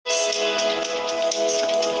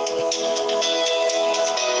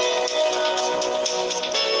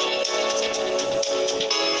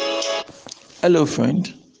Hello,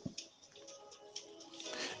 friend.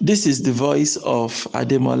 This is the voice of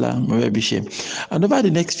Ademola Morebise. And over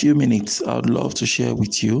the next few minutes, I would love to share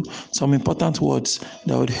with you some important words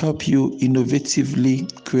that would help you innovatively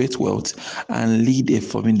create wealth and lead a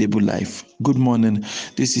formidable life. Good morning.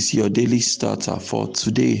 This is your daily starter for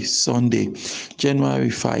today, Sunday,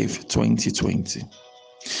 January 5, 2020.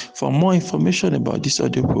 For more information about this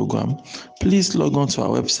audio program, please log on to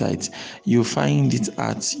our website. You'll find it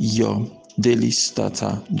at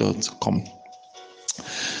yourdailystarter.com.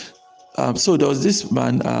 So there was this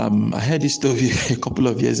man, I heard this story a couple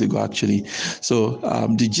of years ago actually. So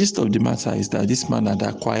the gist of the matter is that this man had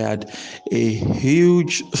acquired a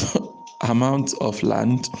huge amount of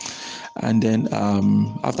land, and then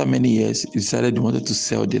after many years he decided he wanted to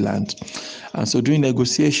sell the land. And so during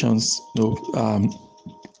negotiations,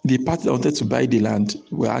 the party that wanted to buy the land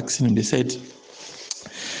were asking him, they said,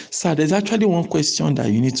 "Sir, there's actually one question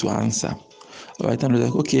that you need to answer." All right, and I was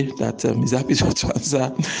like, okay, that is happy to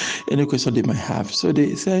answer any question they might have. So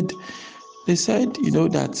they said,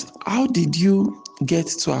 that how did you get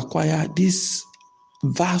to acquire this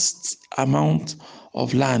vast amount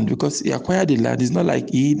of land? Because he acquired the land. It's not like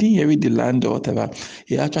he didn't inherit the land or whatever.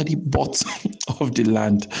 He actually bought of the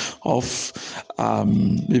land of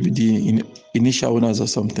maybe the initial owners or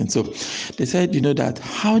something. So they said, that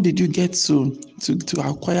how did you get to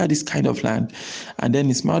acquire this kind of land? And then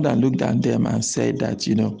he smiled and looked at them and said that,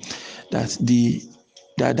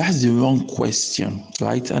 that's the wrong question,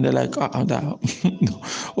 right? And they're like,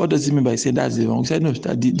 what does it mean by saying that's the wrong? He said, no,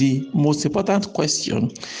 that the most important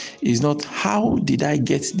question is not how did I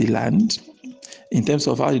get the land, in terms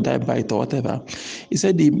of how did I buy it or whatever. He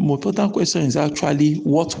said the most important question is actually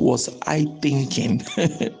what was I thinking,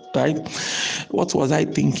 right? What was I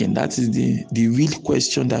thinking? That is the real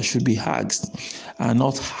question that should be asked, and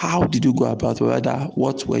not how did you go about, but rather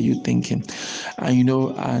what were you thinking? And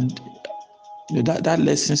that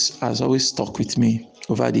lesson has always stuck with me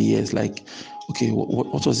over the years. Like, okay,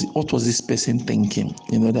 what was this person thinking?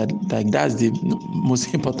 That's the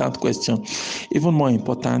most important question, even more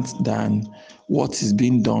important than what is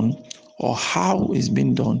being done or how it's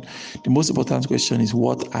being done. The most important question is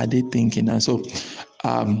what are they thinking? And so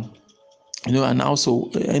and also,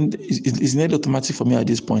 and it's not automatic for me at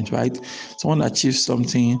this point, right? Someone achieves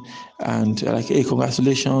something and like, hey,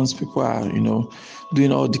 congratulations, people are,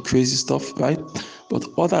 doing all the crazy stuff, right? But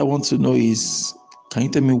what I want to know is, can you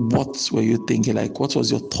tell me what were you thinking? Like, what was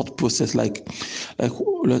your thought process? Like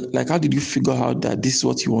how did you figure out that this is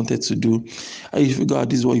what you wanted to do? How did you figure out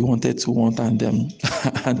this is what you wanted to want, and and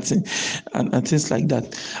things like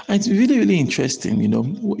that? And it's really, really interesting.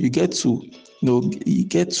 You get to know,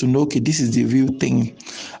 okay, this is the real thing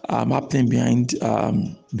happening behind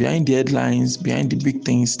the headlines, behind the big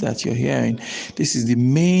things that you're hearing. This is the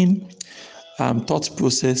main thought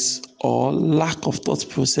process or lack of thought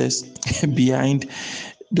process behind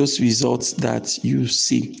those results that you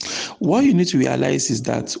see. What you need to realize is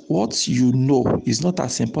that what you know is not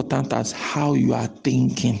as important as how you are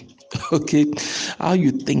thinking. Okay, how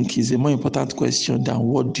you think is a more important question than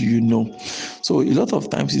what do you know. So a lot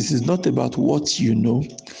of times it is not about what you know,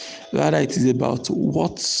 rather it is about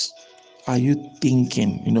what are you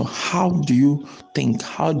thinking. How do you think?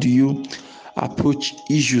 How do you approach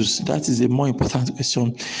issues? That is a more important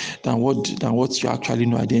question than what you actually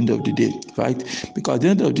know at the end of the day, right? Because at the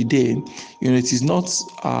end of the day, it is not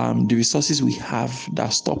the resources we have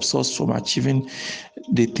that stops us from achieving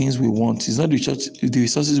the things we want. It's not the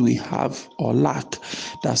resources we have or lack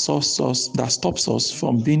that stops us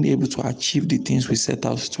from being able to achieve the things we set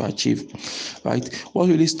out to achieve, right? What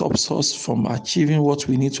really stops us from achieving what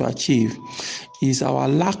we need to achieve is our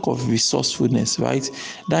lack of resourcefulness, right?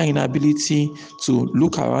 That inability to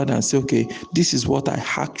look around and say, okay, this is what I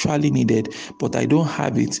actually needed, but I don't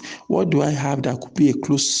have it. What do I have that could be a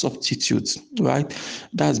close substitute, right?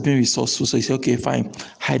 That's being resourceful. So you say, okay, fine,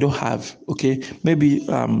 I don't have. Okay, maybe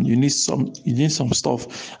you need some stuff,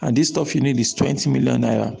 and this stuff you need is 20 million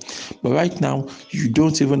naira, but right now you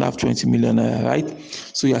don't even have 20 million naira, right?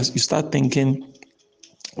 So you start thinking,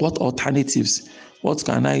 what alternatives, what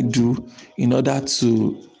can I do in order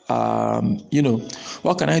to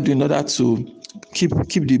what can I do in order to keep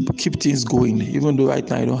things going, even though right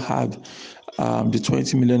now I don't have the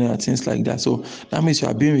 20 million and things like that. So that means you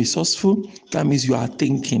are being resourceful. That means you are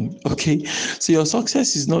thinking. Okay, so your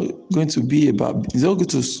success is not going to be about. It's not going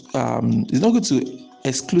to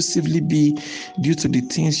exclusively be due to the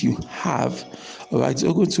things you have. All right,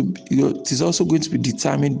 it is also going to be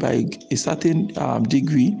determined by a certain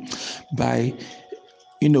degree by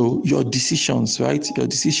your decisions, right? Your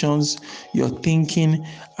decisions, your thinking,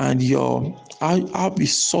 and how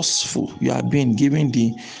resourceful you are being given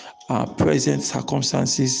the present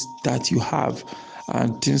circumstances that you have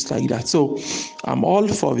and things like that. So I'm all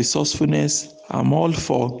for resourcefulness. I'm all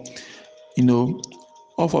for you know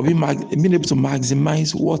or for being able to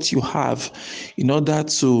maximize what you have in order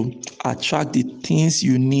to attract the things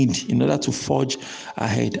you need in order to forge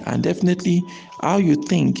ahead. And definitely, how you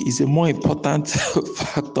think is a more important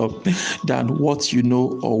factor than what you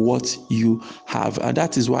know or what you have. And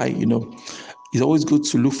that is why, it's always good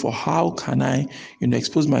to look for how can I,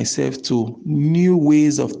 expose myself to new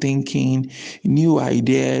ways of thinking, new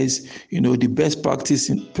ideas, the best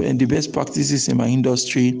practices in my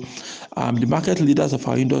industry, the market leaders of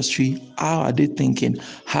our industry. How are they thinking?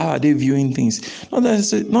 How are they viewing things? Not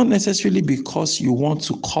necessarily because you want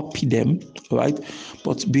to copy them, right?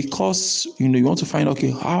 But because you want to find,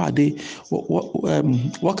 okay, how are they?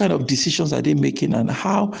 What kind of decisions are they making, and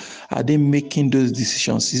how are they making those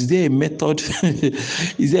decisions? Is there a method?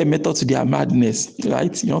 Is there a method to their madness?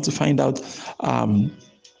 Right? You want to find out.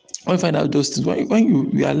 When you find out those things, when you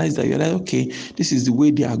realize that, you're like, okay, this is the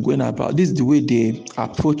way they are going about, this is the way they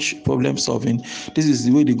approach problem solving, this is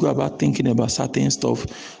the way they go about thinking about certain stuff,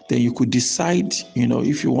 then you could decide,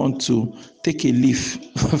 if you want to take a leaf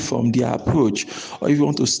from their approach, or if you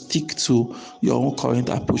want to stick to your own current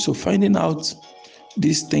approach. So finding out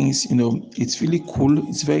these things, it's really cool,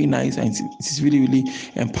 it's very nice, and it's really, really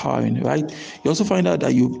empowering, right? You also find out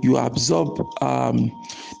that you absorb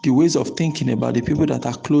the ways of thinking about the people that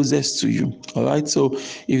are closest to you. All right. So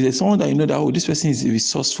if there's someone that you know that, this person is a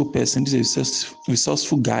resourceful person, this is a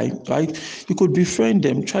resourceful guy, right? You could befriend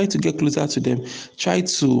them, try to get closer to them, try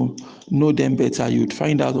to know them better. You would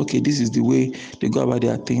find out, okay, this is the way they go about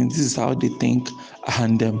their things, this is how they think,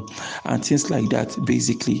 and things like that.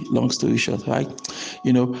 Basically, long story short, right?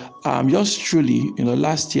 Just truly,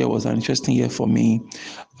 last year was an interesting year for me.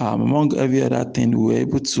 Among every other thing, we were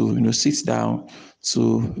able to, sit down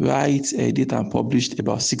to write, edit, and published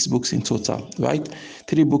about 6 books in total, right?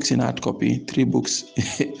 3 books in hard copy, 3 books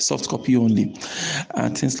soft copy only,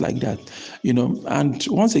 and things like that. And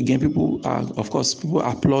once again, people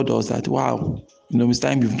applaud us that, wow, Mr.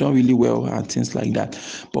 M, you've done really well, and things like that.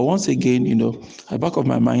 But once again, at the back of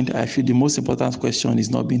my mind, I feel the most important question is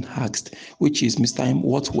not being asked, which is, Mr. M,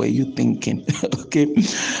 what were you thinking? Okay.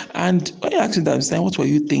 And when you ask me that, Mr. M, what were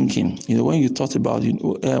you thinking? When you thought about,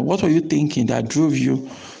 what were you thinking that drove you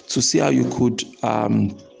to see how you could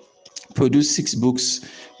produce 6 books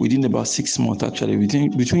within about 6 months, actually,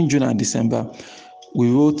 between June and December.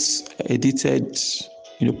 We wrote, edited,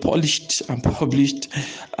 polished and published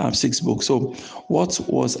 6 books. So what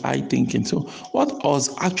was I thinking? So what I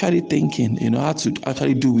was actually thinking, how to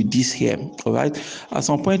actually do with this here, all right? At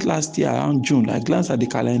some point last year, around June, I glanced at the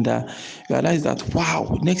calendar, realized that,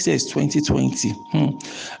 wow, next year is 2020.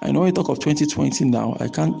 I know we talk of 2020 now.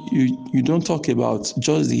 You don't talk about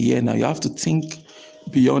just the year now. You have to think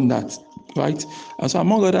beyond that, right? And so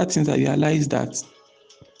among other things, I realized that,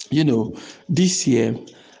 this year,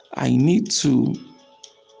 I need to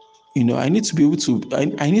be able to,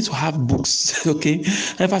 I need to have books, okay?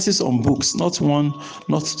 Emphasis on books, not 1,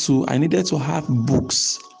 not 2. I needed to have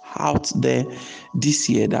books out there this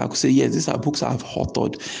year that I could say, yes, these are books I've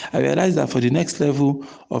authored. I realized that for the next level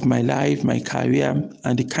of my life, my career,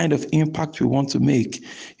 and the kind of impact we want to make,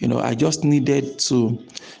 I just needed to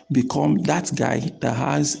become that guy that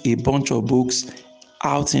has a bunch of books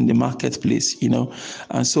out in the marketplace,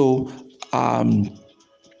 and so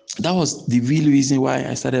that was the real reason why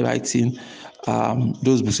I started writing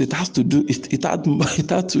those books. It had to do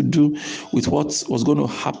with what was going to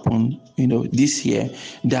happen, this year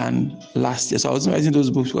than last year. So I wasn't writing those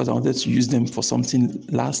books because I wanted to use them for something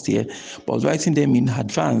last year, but I was writing them in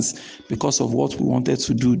advance because of what we wanted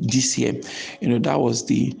to do this year. That was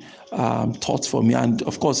the thought for me. And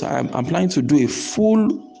of course, I'm planning to do a full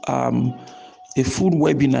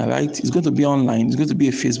webinar, right? It's going to be online. It's going to be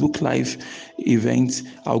a Facebook Live event.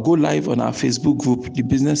 I'll go live on our Facebook group, the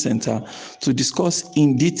Business Center, to discuss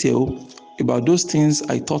in detail about those things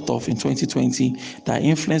I thought of in 2020 that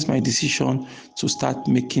influenced my decision to start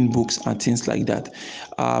making books and things like that.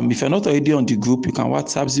 If you're not already on the group, you can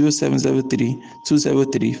WhatsApp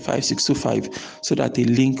 0703-203-5625 so that a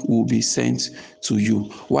link will be sent to you.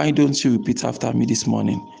 Why don't you repeat after me this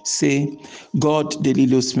morning? Say, God daily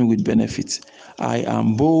loads me with benefits. I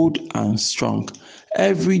am bold and strong.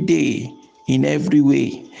 Every day, in every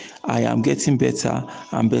way, I am getting better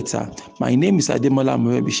and better. My name is Ademola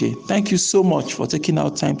Morebise. Thank you so much for taking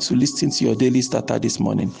out time to listen to your daily starter this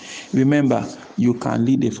morning. Remember, you can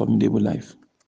lead a formidable life.